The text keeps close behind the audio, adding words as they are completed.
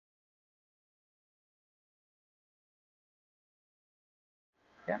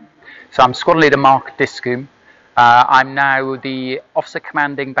Yeah. So I'm Squadron Leader Mark Discombe. I'm now the Officer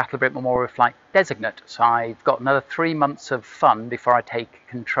Commanding Battle of Britain Memorial Flight Designate. So I've got another 3 months of fun before I take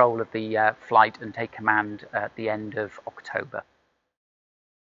control of the flight and take command at the end of October.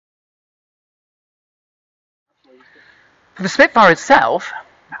 For the Spitfire itself,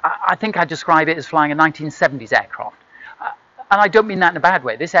 I think I describe it as flying a 1970s aircraft. And I don't mean that in a bad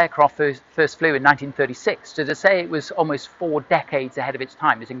way. This aircraft first flew in 1936. So to say it was almost 4 decades ahead of its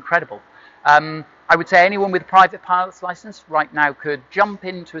time is incredible. I would say anyone with a private pilot's license right now could jump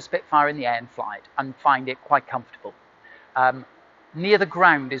into a Spitfire in the air and fly it and find it quite comfortable. Near the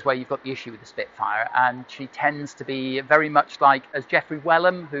ground is where you've got the issue with the Spitfire, and she tends to be very much like, as Geoffrey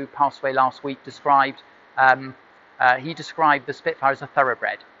Wellham, who passed away last week, described. He described the Spitfire as a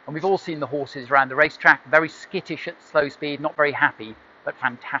thoroughbred. And we've all seen the horses around the racetrack, very skittish at slow speed, not very happy, but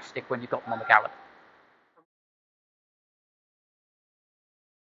fantastic when you've got them on the gallop.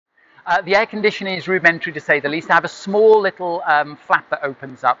 The air conditioning is rudimentary, to say the least. I have a small little flap that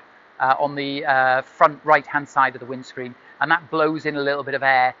opens up on the front right-hand side of the windscreen, and that blows in a little bit of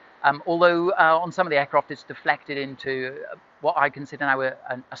air. Although on some of the aircraft it's deflected into what I consider now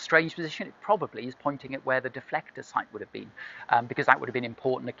a strange position. It probably is pointing at where the deflector site would have been, because that would have been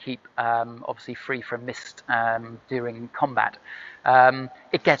important to keep obviously free from mist during combat.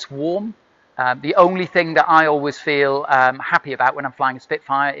 It gets warm. The only thing that I always feel happy about when I'm flying a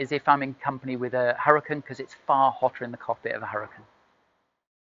Spitfire is if I'm in company with a Hurricane, because it's far hotter in the cockpit of a Hurricane.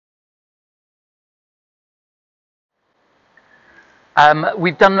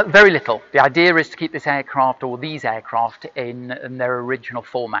 We've done very little. The idea is to keep this aircraft, or these aircraft, in their original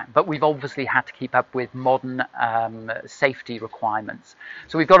format, but we've obviously had to keep up with modern safety requirements.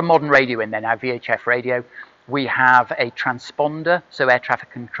 So we've got a modern radio in there now, VHF radio. We have a transponder, so air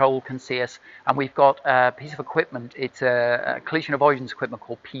traffic control can see us, and we've got a piece of equipment. It's a collision avoidance equipment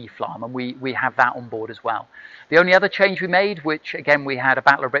called P-Flam, and we have that on board as well. The only other change we made, which again we had a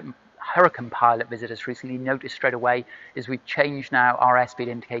Battle of Britain Hurricane pilot visit us recently, noticed straight away, is we've changed now our airspeed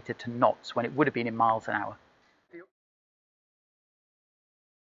indicator to knots when it would have been in miles an hour.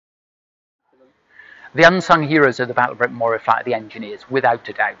 The unsung heroes of the Battle of Britain Memorial Flight are the engineers, without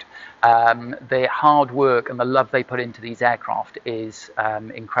a doubt. The hard work and the love they put into these aircraft is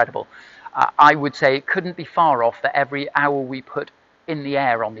incredible. I would say it couldn't be far off that every hour we put in the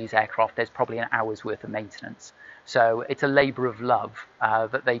air on these aircraft, there's probably an hour's worth of maintenance. So it's a labour of love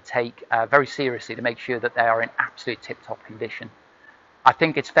that they take very seriously to make sure that they are in absolute tip-top condition. I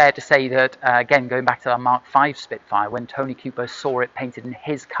think it's fair to say that, again, going back to our Mark V Spitfire, when Tony Cooper saw it painted in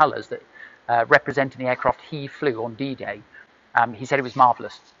his colours that representing the aircraft he flew on D-Day, he said it was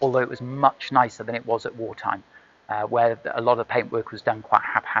marvellous, although it was much nicer than it was at wartime, where a lot of the paintwork was done quite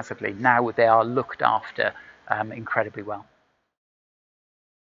haphazardly. Now they are looked after incredibly well.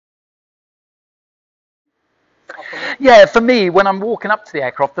 Yeah, for me, when I'm walking up to the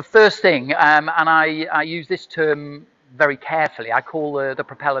aircraft, the first thing, and I use this term very carefully, I call the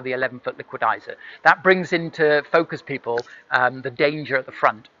propeller the 11-foot liquidizer. That brings into focus people the danger at the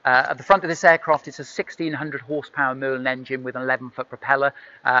front. At the front of this aircraft, it's a 1600 horsepower Merlin engine with an 11-foot propeller,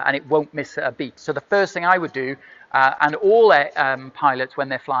 and it won't miss a beat. So the first thing I would do, and all pilots when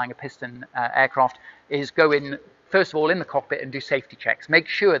they're flying a piston aircraft, is go in, first of all, in the cockpit and do safety checks. Make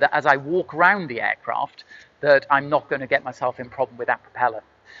sure that as I walk around the aircraft, that I'm not going to get myself in problem with that propeller.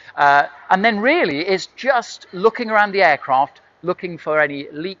 And then really it's just looking around the aircraft, looking for any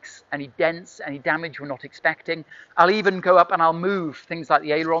leaks, any dents, any damage we're not expecting. I'll even go up and I'll move things like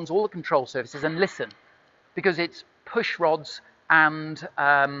the ailerons, all the control surfaces, and listen, because it's push rods and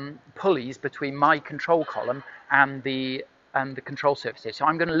pulleys between my control column and the control surfaces. So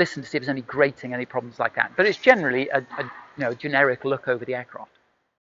I'm going to listen to see if there's any grating, any problems like that. But it's generally a generic look over the aircraft.